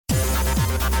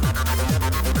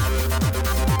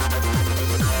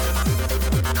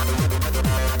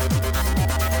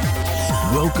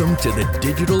Welcome to the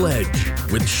Digital Edge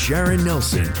with Sharon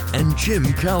Nelson and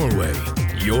Jim Calloway.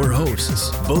 Your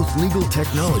hosts, both legal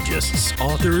technologists,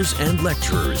 authors, and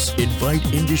lecturers,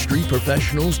 invite industry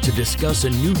professionals to discuss a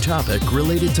new topic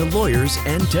related to lawyers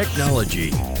and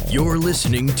technology. You're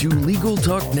listening to Legal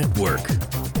Talk Network.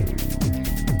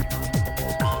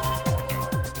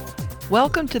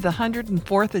 Welcome to the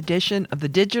 104th edition of the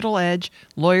Digital Edge,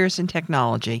 Lawyers and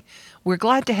Technology. We're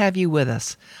glad to have you with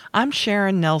us. I'm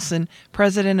Sharon Nelson,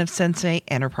 president of Sensei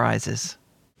Enterprises.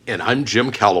 And I'm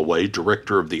Jim Calloway,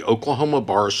 director of the Oklahoma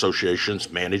Bar Association's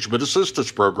Management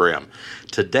Assistance Program.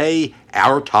 Today,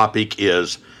 our topic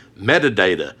is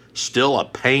metadata, still a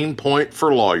pain point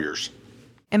for lawyers.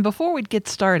 And before we get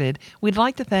started, we'd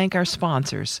like to thank our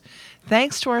sponsors.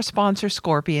 Thanks to our sponsor,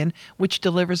 Scorpion, which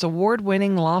delivers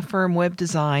award-winning law firm web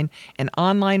design and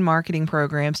online marketing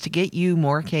programs to get you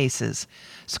more cases.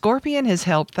 Scorpion has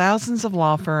helped thousands of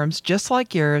law firms just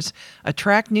like yours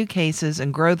attract new cases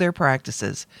and grow their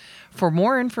practices. For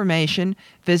more information,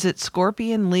 visit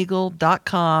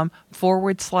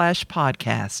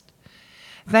scorpionlegal.com/podcast.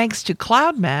 Thanks to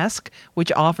CloudMask,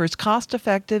 which offers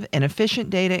cost-effective and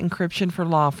efficient data encryption for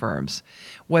law firms,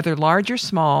 whether large or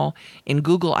small, in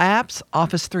Google Apps,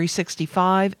 Office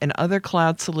 365, and other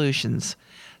cloud solutions.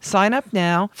 Sign up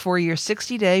now for your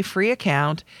 60-day free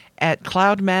account at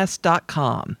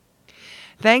cloudmask.com.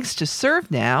 Thanks to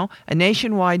ServeNow, a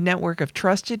nationwide network of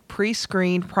trusted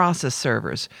pre-screened process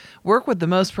servers. Work with the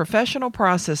most professional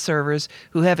process servers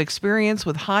who have experience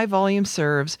with high-volume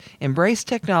serves, embrace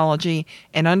technology,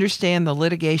 and understand the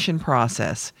litigation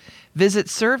process. Visit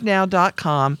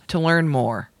servenow.com to learn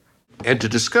more. And to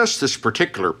discuss this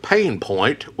particular pain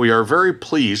point, we are very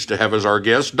pleased to have as our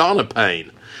guest Donna Payne.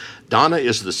 Donna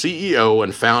is the CEO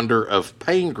and founder of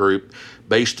Payne Group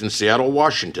based in Seattle,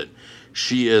 Washington.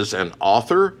 She is an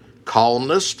author,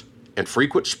 columnist, and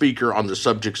frequent speaker on the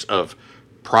subjects of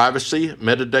privacy,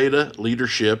 metadata,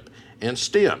 leadership, and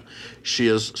STEM. She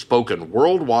has spoken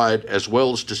worldwide as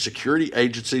well as to security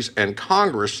agencies and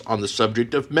Congress on the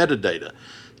subject of metadata.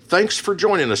 Thanks for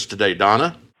joining us today,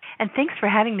 Donna. And thanks for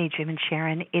having me, Jim and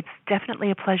Sharon. It's definitely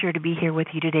a pleasure to be here with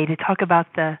you today to talk about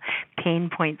the pain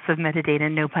points of metadata,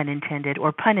 no pun intended,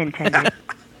 or pun intended.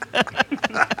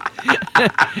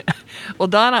 Well,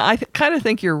 Donna, I kind of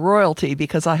think you're royalty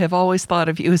because I have always thought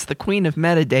of you as the queen of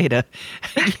metadata.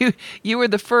 You were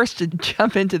the first to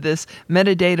jump into this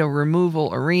metadata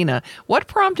removal arena. What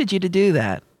prompted you to do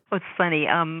that? Well, it's funny.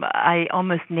 I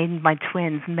almost named my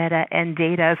twins Meta and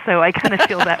Data, so I kind of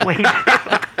feel that way too.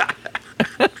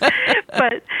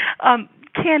 But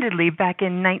candidly, back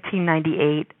in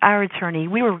 1998, our attorney,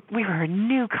 we were a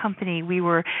new company. We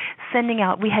were sending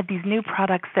out, we had these new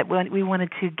products that we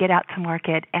wanted to get out to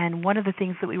market, and one of the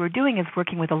things that we were doing is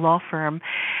working with a law firm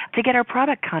to get our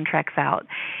product contracts out.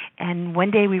 And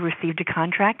one day we received a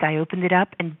contract, I opened it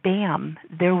up, and bam,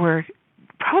 there were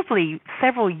probably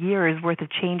several years worth of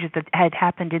changes that had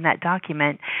happened in that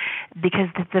document because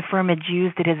the firm had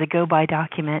used it as a go-by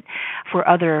document for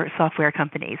other software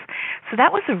companies. So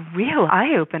that was a real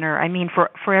eye-opener,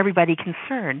 for everybody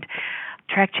concerned.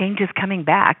 Track changes coming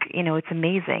back, it's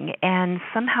amazing. And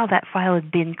somehow that file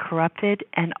had been corrupted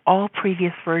and all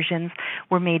previous versions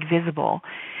were made visible.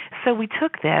 So we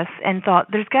took this and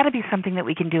thought there's got to be something that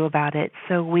we can do about it.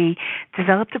 So we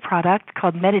developed a product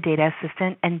called Metadata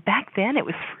Assistant, and back then it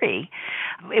was free.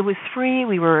 It was free.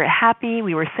 We were happy.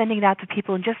 We were sending it out to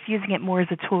people and just using it more as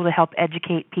a tool to help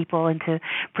educate people and to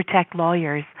protect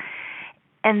lawyers.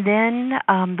 And then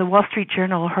the Wall Street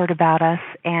Journal heard about us,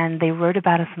 and they wrote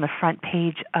about us on the front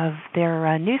page of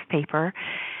their newspaper,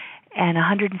 and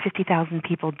 150,000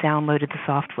 people downloaded the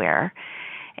software.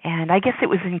 And I guess it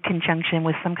was in conjunction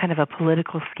with some kind of a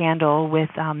political scandal with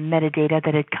metadata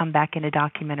that had come back in a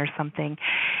document or something.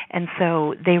 And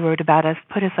so they wrote about us,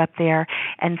 put us up there,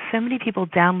 and so many people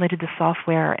downloaded the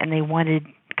software and they wanted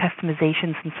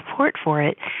customizations and support for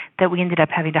it that we ended up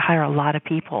having to hire a lot of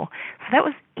people. So that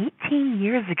was 18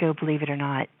 years ago, believe it or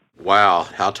not. Wow,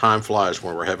 how time flies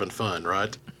when we're having fun,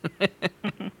 right?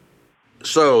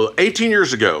 So 18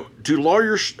 years ago, do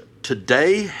lawyers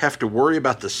today have to worry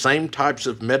about the same types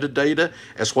of metadata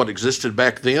as what existed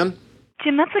back then?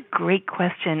 Jim, that's a great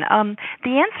question. The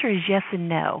answer is yes and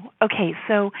no. Okay,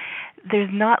 so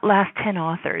there's not last 10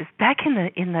 authors. Back in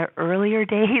the earlier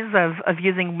days of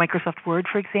using Microsoft Word,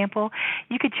 for example,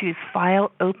 you could choose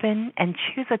File Open and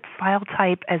choose a file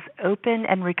type as Open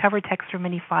and Recover Text from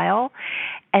Any File,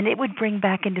 and it would bring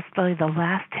back and display the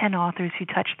last 10 authors who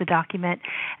touched the document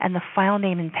and the file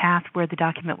name and path where the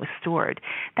document was stored.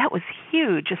 That was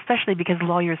huge, especially because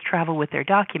lawyers travel with their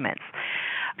documents.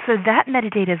 So that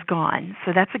metadata is gone,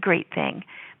 so that's a great thing.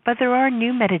 But there are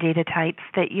new metadata types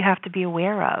that you have to be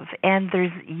aware of, and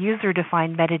there's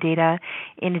user-defined metadata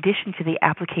in addition to the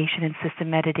application and system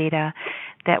metadata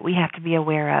that we have to be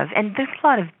aware of. And there's a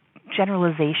lot of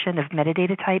generalization of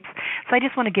metadata types, so I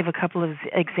just want to give a couple of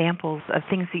examples of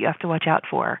things that you have to watch out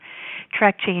for.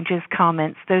 Track changes,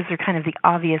 comments, those are kind of the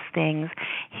obvious things.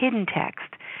 Hidden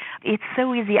text. It's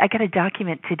so easy. I got a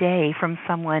document today from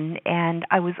someone, and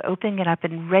I was opening it up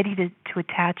and ready to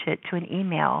attach it to an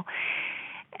email,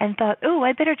 and thought, oh,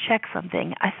 I better check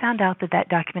something. I found out that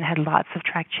document had lots of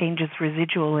track changes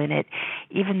residual in it,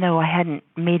 even though I hadn't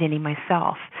made any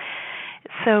myself.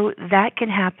 So that can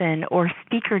happen, or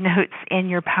speaker notes in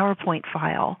your PowerPoint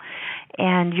file.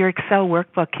 And your Excel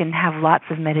workbook can have lots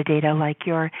of metadata, like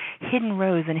your hidden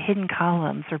rows and hidden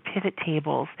columns or pivot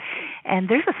tables. And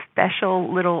there's a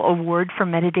special little award for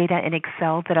metadata in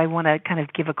Excel that I want to kind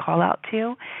of give a call out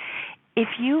to. If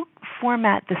you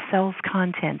format the cell's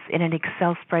contents in an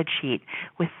Excel spreadsheet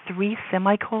with 3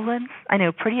 semicolons, I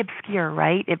know, pretty obscure,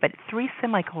 right? But 3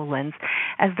 semicolons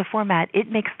as the format, it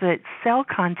makes the cell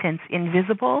contents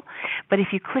invisible, but if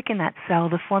you click in that cell,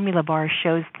 the formula bar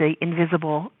shows the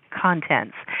invisible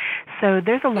contents. So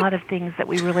there's a lot of things that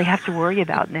we really have to worry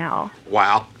about now.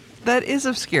 Wow. That is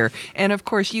obscure. And of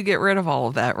course, you get rid of all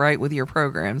of that, right, with your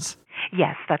programs?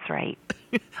 Yes, that's right.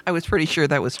 I was pretty sure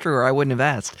that was true, or I wouldn't have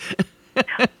asked.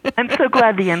 I'm so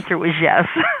glad the answer was yes.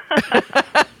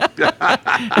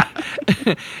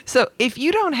 So if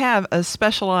you don't have a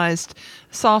specialized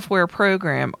software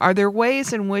program, are there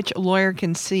ways in which a lawyer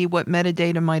can see what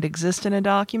metadata might exist in a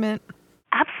document?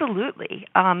 Absolutely.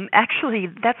 Actually,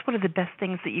 that's one of the best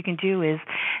things that you can do is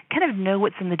kind of know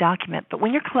what's in the document. But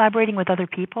when you're collaborating with other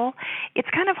people, it's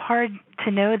kind of hard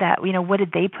to know that, what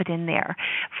did they put in there?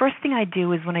 First thing I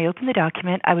do is when I open the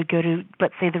document, I would go to,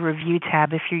 let's say, the Review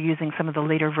tab if you're using some of the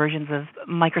later versions of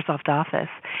Microsoft Office,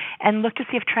 and look to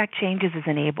see if Track Changes is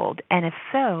enabled. And if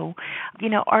so,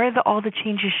 are all the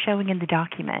changes showing in the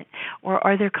document? Or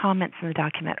are there comments in the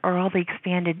document? Or are all the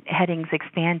expanded headings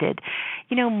expanded?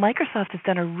 Microsoft has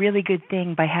done a really good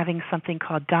thing by having something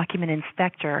called Document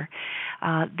Inspector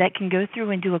that can go through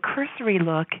and do a cursory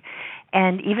look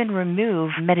and even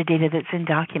remove metadata that's in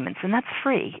documents. And that's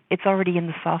free. It's already in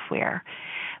the software.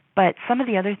 But some of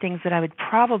the other things that I would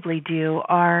probably do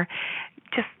are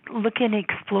just look in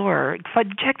Explorer,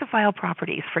 check the file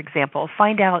properties, for example.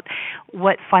 Find out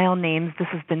what file names this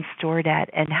has been stored at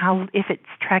and if it's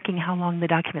tracking how long the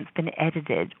document's been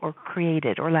edited or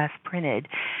created or last printed.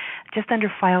 Just under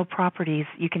file properties,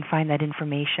 you can find that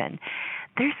information.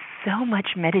 There's so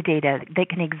much metadata that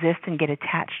can exist and get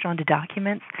attached onto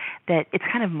documents that it's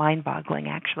kind of mind-boggling,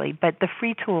 actually. But the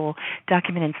free tool,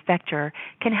 Document Inspector,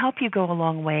 can help you go a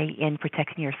long way in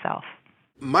protecting yourself.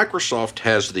 Microsoft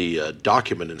has the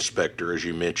Document Inspector, as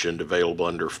you mentioned, available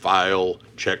under File,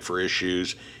 Check for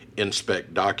Issues,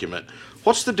 Inspect Document.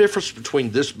 What's the difference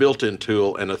between this built-in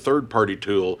tool and a third-party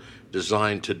tool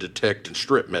designed to detect and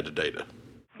strip metadata?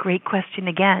 Great question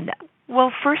again.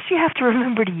 Well, first you have to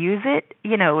remember to use it.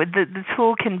 The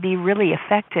tool can be really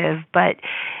effective, but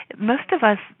most of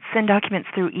us send documents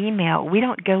through email. We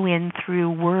don't go in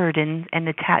through Word and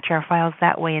attach our files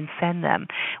that way and send them.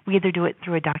 We either do it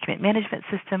through a document management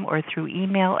system or through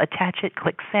email, attach it,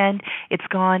 click send, it's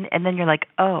gone, and then you're like,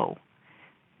 oh,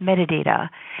 metadata.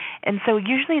 And so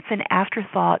usually it's an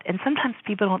afterthought, and sometimes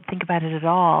people don't think about it at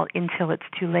all until it's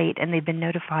too late and they've been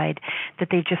notified that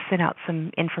they've just sent out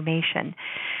some information.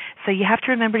 So you have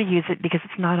to remember to use it because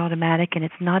it's not automatic and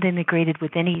it's not integrated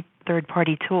with any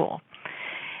third-party tool.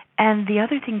 And the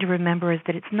other thing to remember is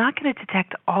that it's not going to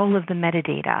detect all of the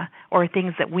metadata or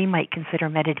things that we might consider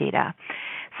metadata.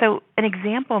 So an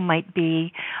example might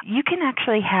be you can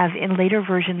actually have in later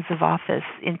versions of Office,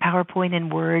 in PowerPoint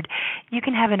and Word, you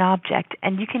can have an object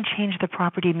and you can change the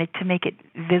property to make it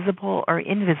visible or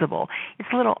invisible. It's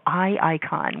a little eye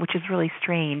icon, which is really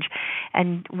strange.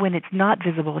 And when it's not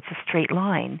visible, it's a straight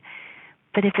line.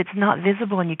 But if it's not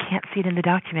visible and you can't see it in the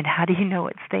document, how do you know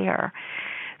it's there?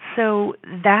 So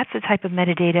that's a type of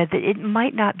metadata that it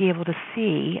might not be able to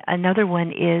see. Another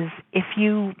one is if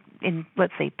you, in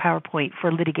let's say PowerPoint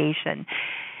for litigation,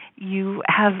 you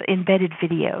have embedded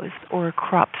videos or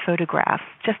cropped photographs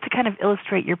just to kind of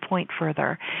illustrate your point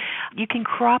further. You can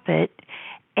crop it,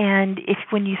 and if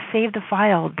when you save the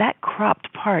file, that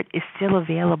cropped part is still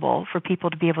available for people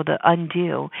to be able to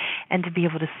undo and to be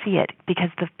able to see it because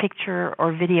the picture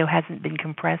or video hasn't been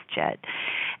compressed yet.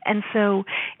 And so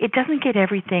it doesn't get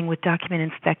everything with Document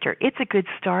Inspector. It's a good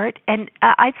start, and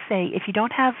I'd say if you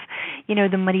don't have,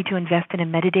 the money to invest in a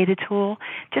metadata tool,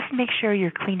 just make sure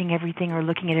you're cleaning everything or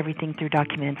looking at everything through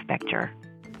Document Inspector.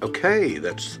 Okay,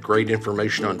 that's great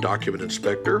information on Document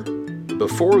Inspector.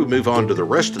 Before we move on to the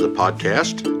rest of the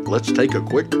podcast, let's take a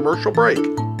quick commercial break.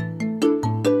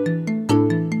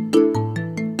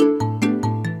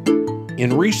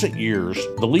 In recent years,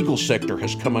 the legal sector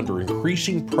has come under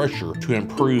increasing pressure to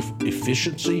improve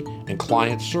efficiency and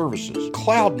client services.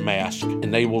 CloudMask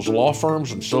enables law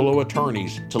firms and solo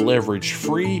attorneys to leverage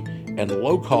free and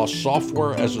low-cost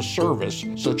software as a service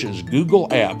such as Google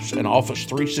Apps and Office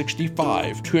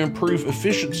 365 to improve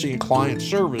efficiency and client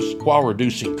service while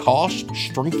reducing costs,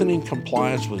 strengthening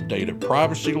compliance with data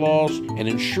privacy laws, and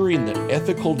ensuring that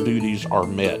ethical duties are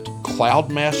met.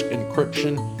 CloudMask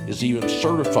encryption is even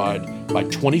certified by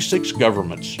 26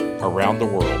 governments around the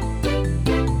world.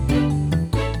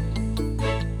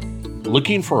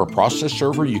 Looking for a process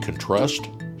server you can trust?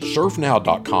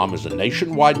 ServeNow.com is a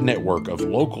nationwide network of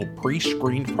local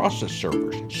pre-screened process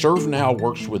servers. ServeNow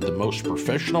works with the most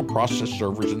professional process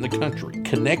servers in the country.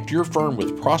 Connect your firm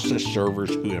with process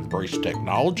servers who embrace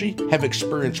technology, have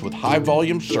experience with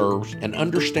high-volume serves, and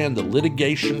understand the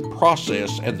litigation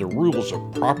process and the rules of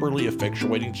properly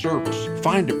effectuating service.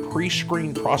 Find a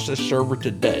pre-screened process server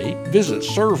today. Visit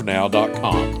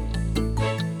ServeNow.com.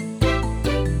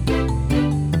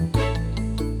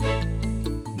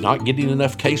 Not getting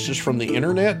enough cases from the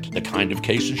internet? The kind of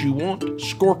cases you want?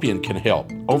 Scorpion can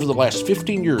help. Over the last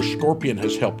 15 years, Scorpion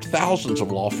has helped thousands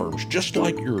of law firms just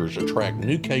like yours attract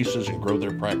new cases and grow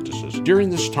their practices. During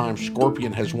this time,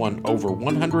 Scorpion has won over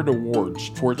 100 awards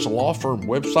for its law firm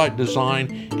website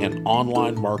design and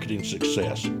online marketing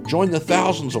success. Join the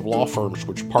thousands of law firms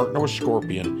which partner with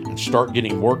Scorpion and start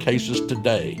getting more cases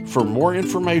today. For more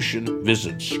information,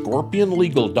 visit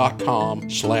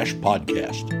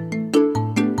scorpionlegal.com/podcast.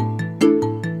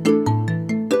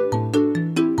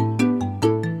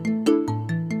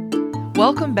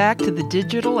 Welcome back to the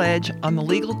Digital Edge on the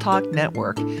Legal Talk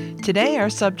Network. Today our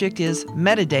subject is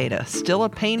metadata, still a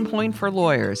pain point for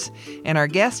lawyers. And our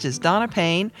guest is Donna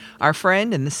Payne, our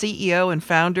friend and the CEO and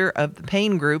founder of the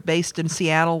Payne Group based in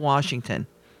Seattle, Washington.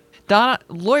 Donna,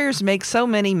 lawyers make so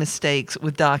many mistakes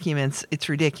with documents, it's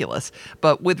ridiculous.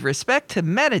 But with respect to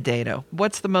metadata,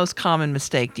 what's the most common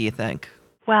mistake, do you think?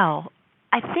 Well,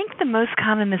 I think the most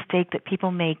common mistake that people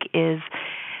make is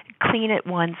clean it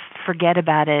once, forget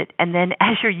about it, and then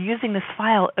as you're using this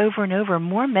file over and over,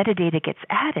 more metadata gets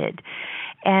added.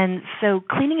 And so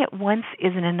cleaning it once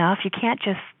isn't enough. You can't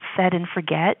just set and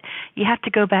forget. You have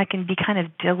to go back and be kind of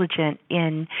diligent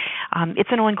in,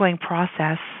 it's an ongoing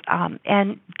process.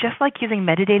 And just like using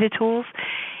metadata tools,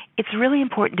 it's really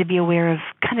important to be aware of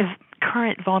kind of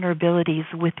current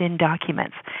vulnerabilities within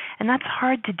documents. And that's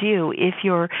hard to do if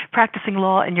you're practicing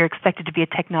law and you're expected to be a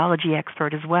technology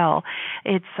expert as well.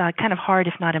 It's kind of hard,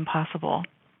 if not impossible.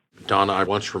 Donna, I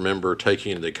once remember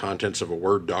taking the contents of a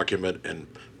Word document and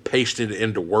pasting it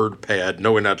into WordPad,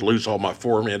 knowing I'd lose all my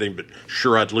formatting, but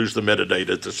sure I'd lose the metadata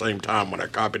at the same time when I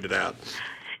copied it out.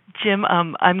 Jim,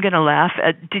 I'm going to laugh.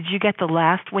 Did you get the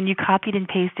last, when you copied and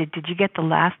pasted, did you get the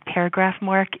last paragraph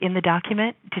mark in the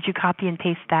document? Did you copy and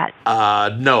paste that?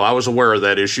 No, I was aware of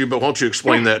that issue, but won't you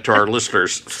explain that to our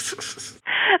listeners?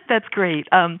 That's great.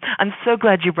 I'm so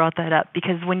glad you brought that up,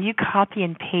 because when you copy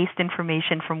and paste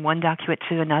information from one document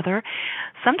to another,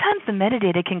 sometimes the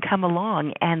metadata can come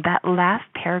along, and that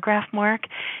last paragraph mark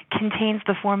contains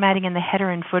the formatting and the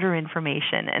header and footer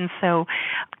information. And so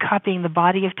copying the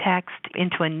body of text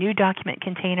into a new document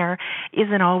container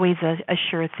isn't always a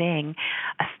sure thing,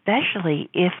 especially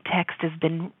if text has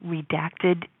been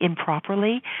redacted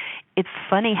improperly. It's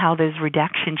funny how those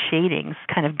redaction shadings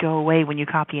kind of go away when you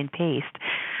copy and paste.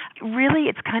 Really,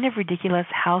 it's kind of ridiculous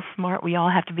how smart we all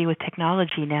have to be with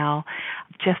technology now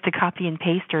just to copy and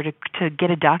paste or to get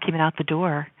a document out the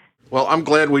door. Well, I'm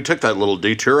glad we took that little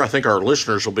detour. I think our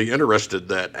listeners will be interested in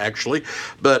that, actually.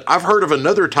 But I've heard of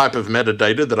another type of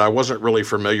metadata that I wasn't really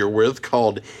familiar with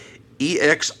called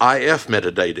EXIF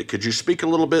metadata. Could you speak a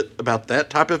little bit about that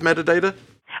type of metadata?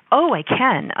 Oh, I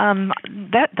can.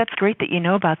 That's great that you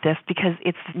know about this, because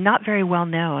it's not very well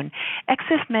known.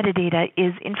 EXIF metadata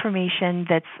is information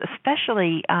that's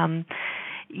especially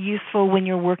useful when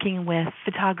you're working with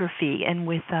photography and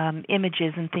with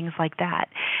images and things like that.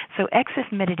 So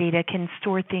EXIF metadata can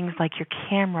store things like your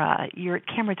camera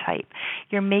type,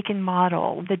 your make and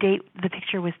model, the date the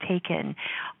picture was taken,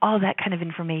 all that kind of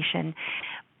information.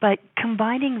 But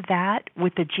combining that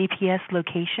with the GPS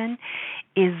location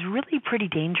is really pretty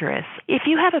dangerous. If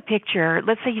you have a picture,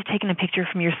 let's say you've taken a picture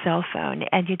from your cell phone,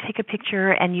 and you take a picture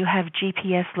and you have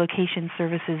GPS location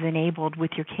services enabled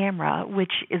with your camera,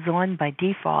 which is on by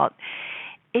default,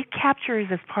 it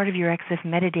captures as part of your EXIF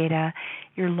metadata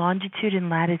your longitude and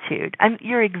latitude,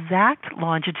 your exact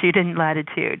longitude and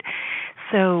latitude.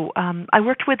 So I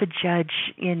worked with a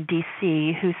judge in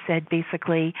D.C. who said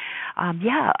basically,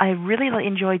 I really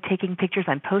enjoy taking pictures.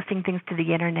 I'm posting things to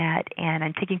the internet, and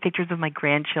I'm taking pictures of my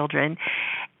grandchildren.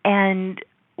 And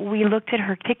we looked at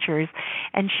her pictures,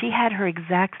 and she had her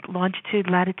exact longitude,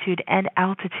 latitude, and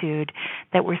altitude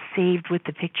that were saved with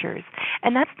the pictures.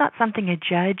 And that's not something a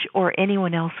judge or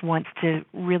anyone else wants to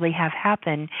really have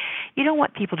happen. You don't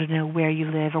want people to know where you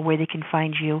live or where they can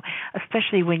find you,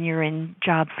 especially when you're in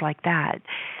jobs like that.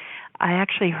 I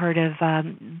actually heard of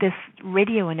this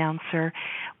radio announcer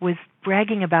was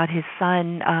bragging about his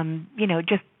son,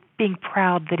 just being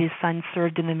proud that his son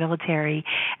served in the military.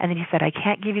 And then he said, I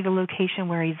can't give you the location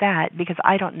where he's at because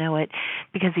I don't know it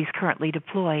because he's currently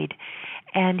deployed.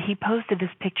 And he posted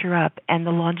this picture up, and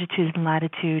the longitude and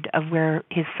latitude of where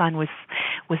his son was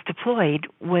deployed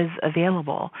was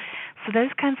available. So those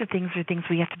kinds of things are things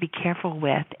we have to be careful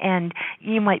with. And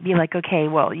you might be like, okay,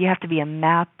 well, you have to be a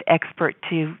map expert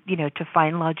to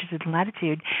find longitude and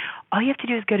latitude. All you have to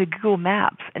do is go to Google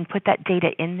Maps and put that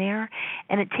data in there,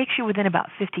 and it takes you within about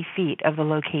 50 feet of the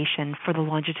location for the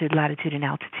longitude, latitude, and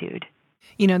altitude.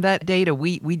 That data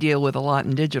we deal with a lot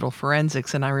in digital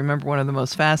forensics, and I remember one of the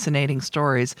most fascinating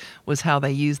stories was how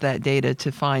they used that data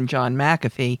to find John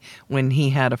McAfee when he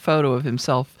had a photo of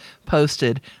himself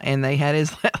posted, and they had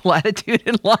his latitude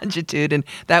and longitude, and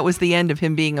that was the end of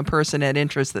him being a person at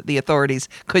interest that the authorities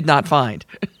could not find.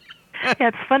 Yeah,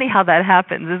 it's funny how that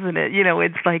happens, isn't it?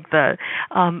 It's like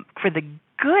for the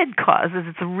good causes,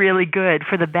 it's really good.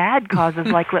 For the bad causes,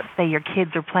 like let's say your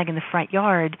kids are playing in the front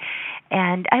yard,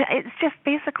 and it's just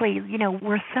basically,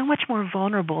 we're so much more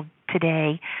vulnerable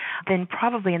today than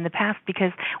probably in the past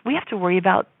because we have to worry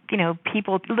about,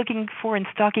 people looking for and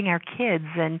stalking our kids.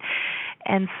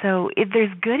 And so there's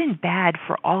good and bad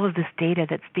for all of this data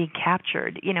that's being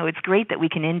captured. It's great that we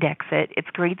can index it. It's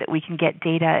great that we can get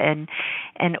data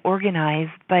and organize,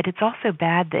 but it's also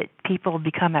bad that people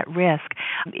become at risk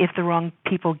if the wrong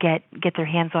people get their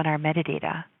hands on our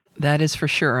metadata. That is for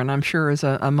sure, and I'm sure as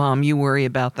a mom you worry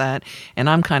about that, and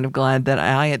I'm kind of glad that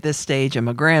I, at this stage, am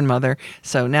a grandmother,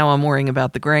 so now I'm worrying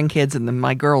about the grandkids, and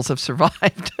my girls have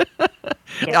survived.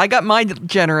 Yeah. I got my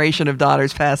generation of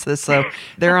daughters past this, so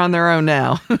they're on their own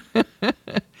now.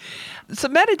 So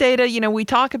metadata, we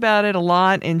talk about it a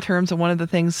lot in terms of one of the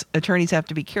things attorneys have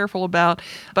to be careful about,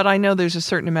 but I know there's a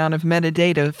certain amount of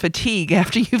metadata fatigue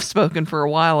after you've spoken for a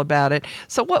while about it.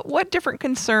 So what different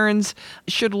concerns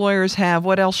should lawyers have?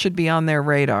 What else should be on their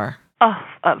radar?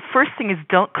 First thing is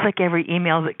don't click every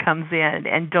email that comes in,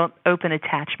 and don't open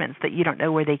attachments that you don't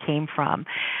know where they came from.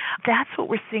 That's what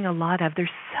we're seeing a lot of.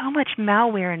 There's so much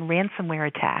malware and ransomware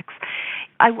attacks.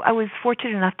 I was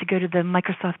fortunate enough to go to the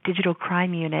Microsoft Digital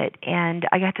Crime Unit, and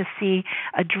I got to see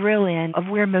a drill-in of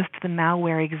where most of the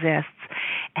malware exists.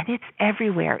 And it's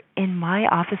everywhere. In my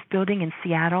office building in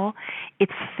Seattle,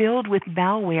 it's filled with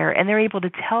malware, and they're able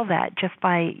to tell that just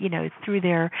by, through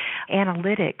their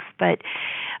analytics. But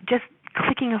just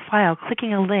clicking a file,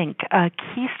 clicking a link,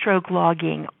 keystroke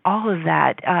logging, all of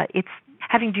that, it's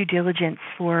having due diligence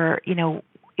for,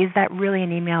 is that really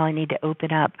an email I need to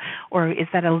open up, or is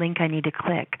that a link I need to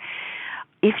click?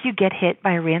 If you get hit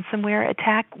by a ransomware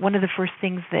attack, one of the first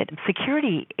things that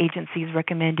security agencies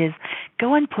recommend is go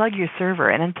unplug your server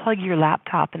and unplug your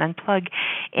laptop and unplug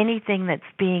anything that's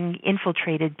being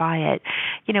infiltrated by it.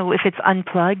 If it's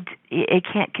unplugged, it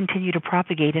can't continue to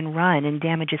propagate and run, and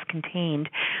damage is contained,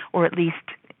 or at least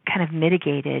kind of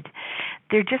mitigated.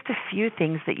 There are just a few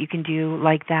things that you can do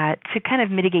like that to kind of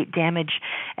mitigate damage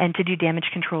and to do damage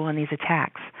control on these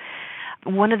attacks.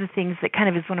 One of the things that kind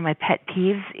of is one of my pet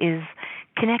peeves is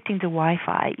connecting to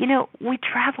Wi-Fi. We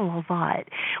travel a lot.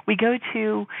 We go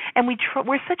to, and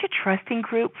we're such a trusting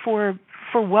group for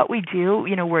what we do.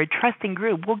 We're a trusting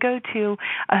group. We'll go to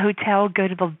a hotel, go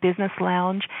to the business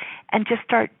lounge, and just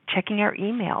start checking our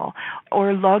email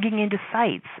or logging into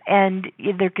sites. And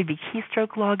there could be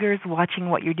keystroke loggers watching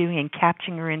what you're doing and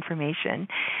capturing your information.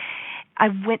 I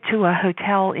went to a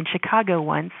hotel in Chicago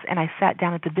once, and I sat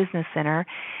down at the business center,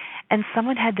 and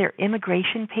someone had their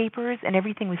immigration papers, and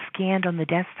everything was scanned on the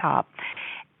desktop.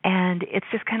 And it's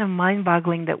just kind of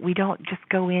mind-boggling that we don't just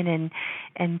go in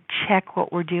and check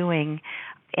what we're doing,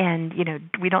 and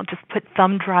we don't just put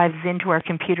thumb drives into our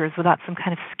computers without some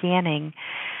kind of scanning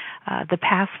the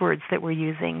passwords that we're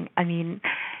using. I mean,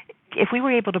 if we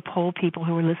were able to poll people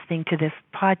who are listening to this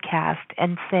podcast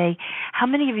and say, how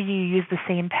many of you use the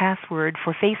same password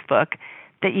for Facebook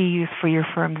that you use for your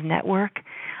firm's network?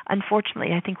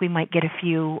 Unfortunately, I think we might get a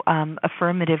few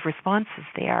affirmative responses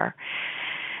there.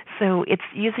 So it's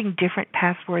using different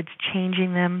passwords,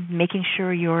 changing them, making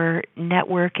sure your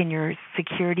network and your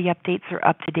security updates are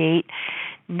up to date,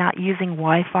 not using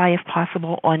Wi-Fi if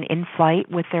possible on in-flight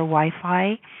with their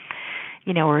Wi-Fi,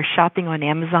 or shopping on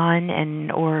Amazon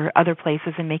or other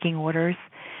places and making orders.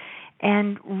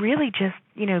 And really just,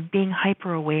 being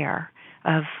hyper aware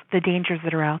of the dangers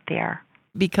that are out there.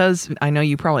 Because I know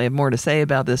you probably have more to say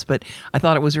about this, but I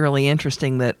thought it was really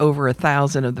interesting that over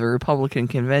 1,000 of the Republican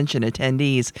convention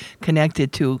attendees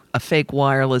connected to a fake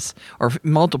wireless or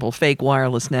multiple fake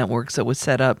wireless networks that was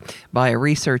set up by a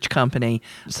research company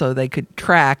so they could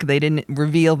track. They didn't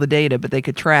reveal the data, but they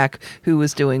could track who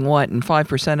was doing what, and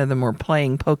 5% of them were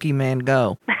playing Pokemon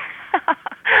Go.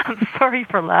 I'm sorry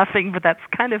for laughing, but that's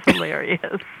kind of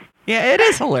hilarious. Yeah, it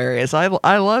is hilarious. I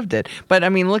loved it. But, I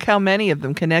mean, look how many of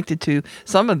them connected to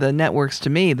some of the networks to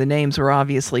me. The names were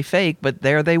obviously fake, but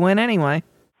there they went anyway.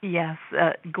 Yes.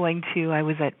 I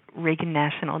was at Reagan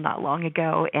National not long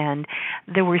ago, and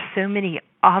there were so many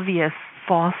obvious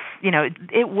false,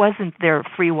 it wasn't their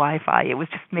free Wi-Fi. It was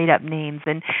just made-up names.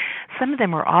 And some of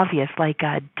them were obvious, like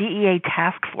DEA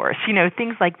Task Force,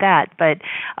 things like that. But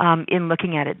in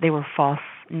looking at it, they were false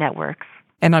networks.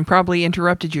 And I probably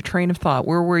interrupted your train of thought.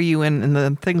 Where were you in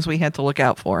the things we had to look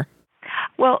out for?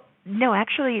 Well, no,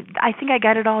 actually, I think I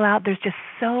got it all out. There's just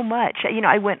so much.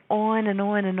 I went on and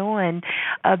on and on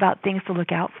about things to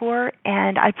look out for,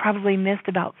 and I probably missed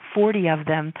about 40 of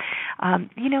them.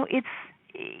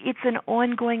 It's an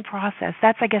ongoing process.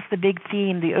 That's, I guess, the big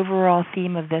theme, the overall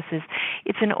theme of this is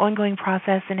it's an ongoing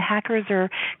process, and hackers are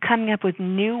coming up with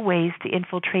new ways to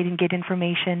infiltrate and get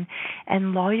information,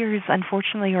 and lawyers,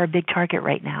 unfortunately, are a big target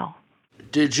right now.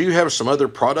 Did you have some other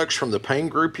products from the Payne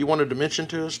Group you wanted to mention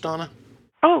to us, Donna?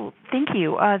 Oh, thank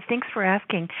you. Thanks for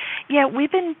asking. Yeah,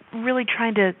 we've been really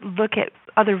trying to look at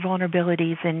other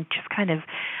vulnerabilities and just kind of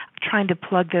trying to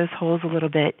plug those holes a little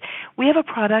bit. We have a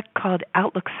product called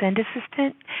Outlook Send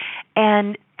Assistant,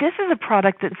 and this is a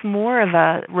product that's more of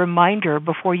a reminder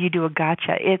before you do a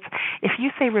gotcha. It's if you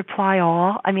say reply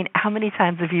all, how many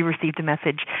times have you received a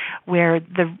message where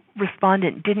the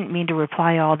respondent didn't mean to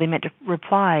reply all, they meant to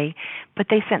reply, but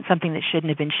they sent something that shouldn't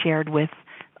have been shared with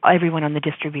everyone on the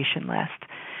distribution list?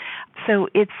 So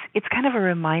it's kind of a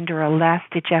reminder, a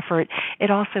last-ditch effort. It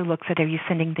also looks at, are you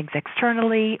sending things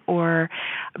externally or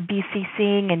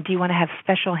BCCing, and do you want to have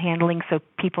special handling so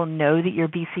people know that you're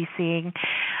BCCing?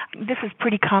 This is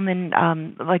pretty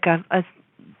common, like a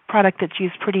product that's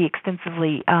used pretty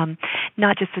extensively,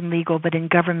 not just in legal, but in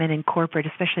government and corporate,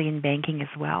 especially in banking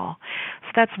as well.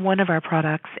 So that's one of our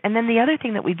products. And then the other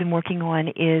thing that we've been working on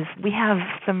is we have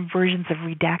some versions of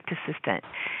Redact Assistant.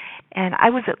 And I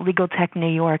was at Legal Tech New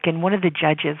York, and one of the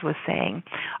judges was saying,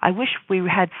 I wish we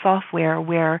had software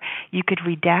where you could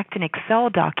redact an Excel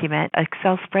document, an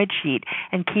Excel spreadsheet,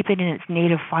 and keep it in its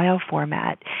native file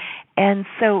format. And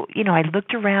so, I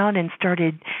looked around and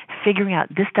started figuring out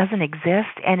this doesn't exist,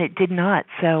 and it did not.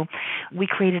 So we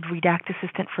created Redact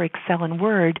Assistant for Excel and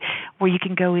Word, where you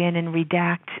can go in and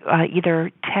redact either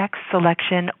text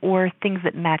selection or things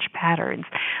that match patterns,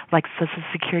 like Social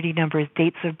Security numbers,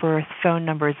 dates of birth, phone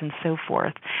numbers, and so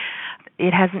forth.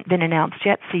 It hasn't been announced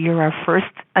yet, so you're our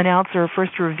first announcer,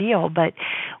 first reveal, but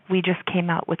we just came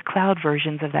out with cloud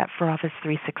versions of that for Office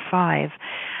 365.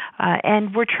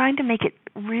 And we're trying to make it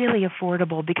really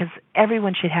affordable because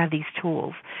everyone should have these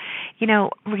tools.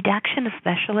 Redaction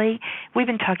especially, we've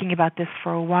been talking about this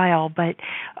for a while, but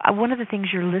one of the things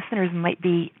your listeners might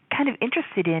be kind of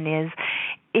interested in is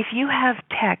if you have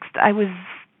text. I was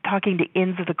talking to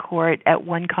ends of the court at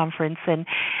one conference, and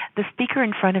the speaker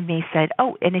in front of me said,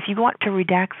 and if you want to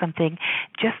redact something,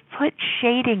 just put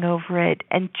shading over it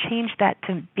and change that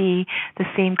to be the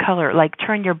same color, like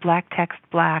turn your black text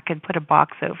black and put a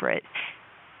box over it.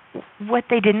 What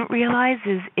they didn't realize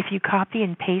is if you copy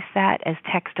and paste that as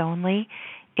text only,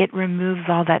 it removes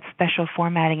all that special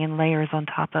formatting and layers on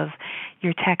top of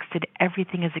your text, and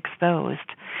everything is exposed.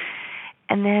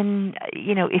 And then,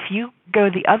 if you go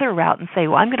the other route and say,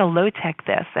 well, I'm going to low-tech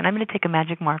this, and I'm going to take a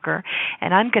magic marker,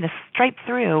 and I'm going to stripe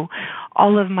through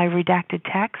all of my redacted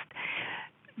text,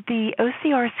 the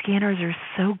OCR scanners are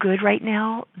so good right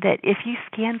now that if you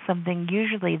scan something,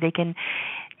 usually they can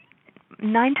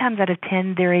 9 times out of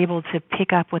 10, they're able to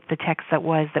pick up what the text that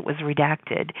was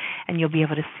redacted, and you'll be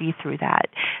able to see through that.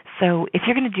 So if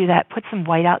you're going to do that, put some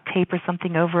whiteout tape or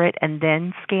something over it and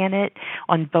then scan it.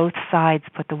 On both sides,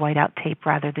 put the whiteout tape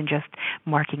rather than just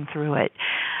marking through it.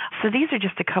 So these are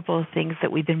just a couple of things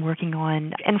that we've been working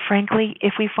on. And frankly,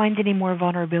 if we find any more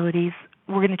vulnerabilities,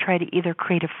 we're going to try to either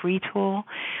create a free tool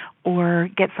or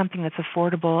get something that's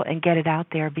affordable and get it out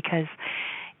there, because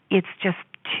it's just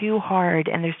too hard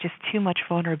and there's just too much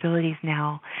vulnerabilities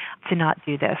now to not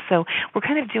do this. So we're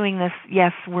kind of doing this,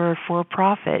 yes, we're for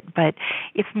profit, but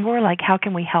it's more like how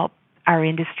can we help our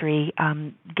industry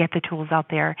get the tools out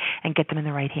there and get them in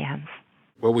the right hands.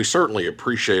 Well, we certainly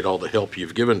appreciate all the help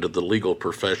you've given to the legal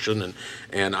profession,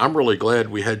 and I'm really glad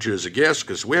we had you as a guest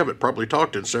because we haven't probably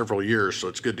talked in several years, so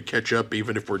it's good to catch up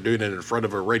even if we're doing it in front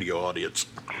of a radio audience.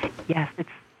 Yes,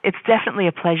 it's definitely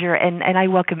a pleasure, and I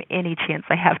welcome any chance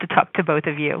I have to talk to both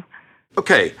of you.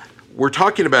 Okay, we're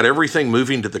talking about everything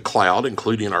moving to the cloud,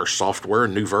 including our software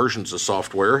and new versions of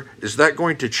software. Is that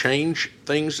going to change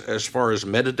things as far as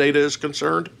metadata is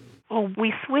concerned? Well,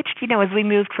 we switched, as we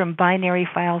moved from binary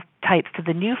file types to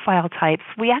the new file types,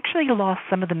 we actually lost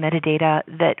some of the metadata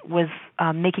that was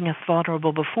making us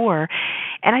vulnerable before.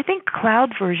 And I think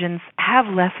cloud versions have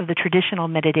less of the traditional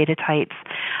metadata types.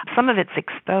 Some of it's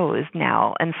exposed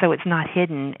now, and so it's not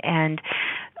hidden. And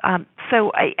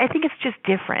so I think it's just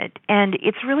different. And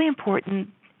it's really important,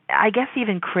 I guess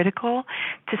even critical,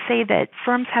 to say that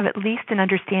firms have at least an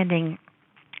understanding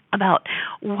about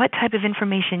what type of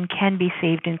information can be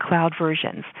saved in cloud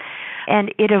versions.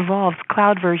 And it evolves.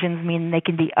 Cloud versions mean they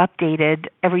can be updated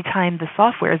every time the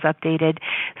software is updated.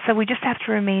 So we just have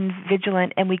to remain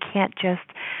vigilant, and we can't just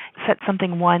set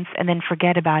something once and then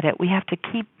forget about it. We have to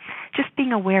keep just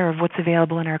being aware of what's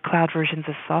available in our cloud versions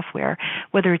of software,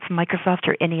 whether it's Microsoft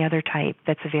or any other type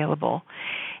that's available.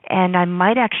 And I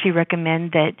might actually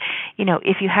recommend that,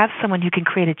 if you have someone who can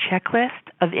create a checklist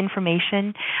of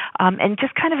information and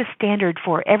just kind of a standard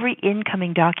for every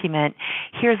incoming document,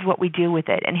 here's what we do with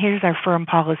it, and here's our firm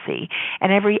policy.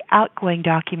 And every outgoing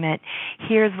document,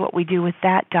 here's what we do with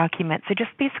that document. So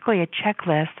just basically a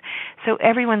checklist so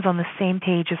everyone's on the same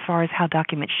page as far as how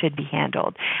documents should be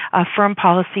handled. Firm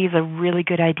policy is a really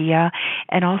good idea,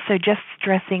 and also just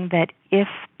stressing that if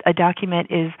a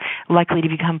document is likely to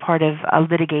become part of a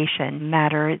litigation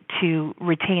matter, to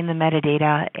retain the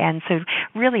metadata. And so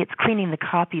really it's cleaning the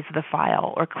copies of the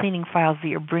file or cleaning files that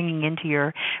you're bringing into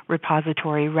your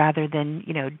repository rather than,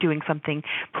 doing something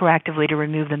proactively to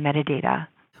remove the metadata.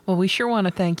 Well, we sure want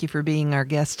to thank you for being our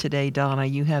guest today, Donna.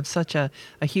 You have such a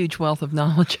huge wealth of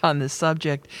knowledge on this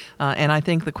subject, and I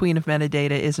think the Queen of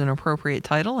Metadata is an appropriate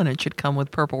title, and it should come with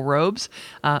purple robes.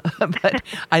 But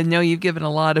I know you've given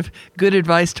a lot of good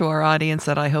advice to our audience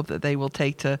that I hope that they will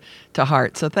take to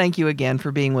heart. So thank you again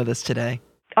for being with us today.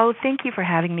 Oh, thank you for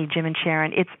having me, Jim and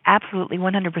Sharon. It's absolutely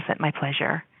 100% my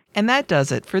pleasure. And that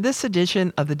does it for this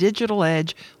edition of The Digital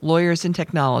Edge, Lawyers and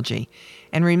Technology.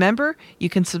 And remember, you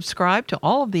can subscribe to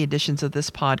all of the editions of this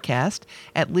podcast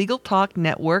at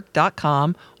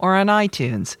LegalTalkNetwork.com or on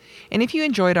iTunes. And if you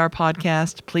enjoyed our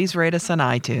podcast, please rate us on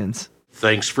iTunes.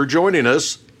 Thanks for joining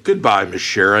us. Goodbye, Miss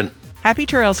Sharon. Happy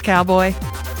trails, cowboy.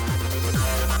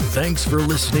 Thanks for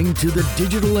listening to The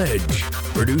Digital Edge,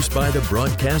 produced by the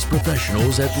broadcast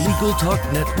professionals at Legal Talk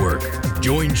Network.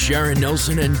 Join Sharon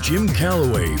Nelson and Jim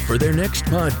Calloway for their next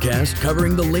podcast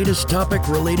covering the latest topic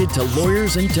related to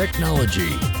lawyers and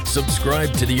technology.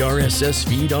 Subscribe to the RSS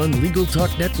feed on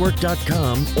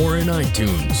LegalTalkNetwork.com or in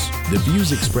iTunes. The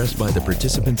views expressed by the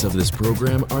participants of this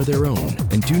program are their own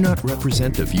and do not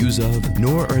represent the views of,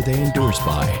 nor are they endorsed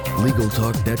by, Legal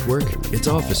Talk Network, its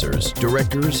officers,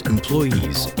 directors,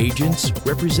 employees, agents,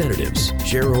 representatives,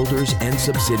 shareholders, and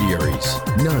subsidiaries.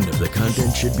 None of the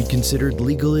content should be considered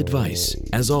legal advice.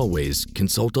 As always,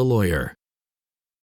 consult a lawyer.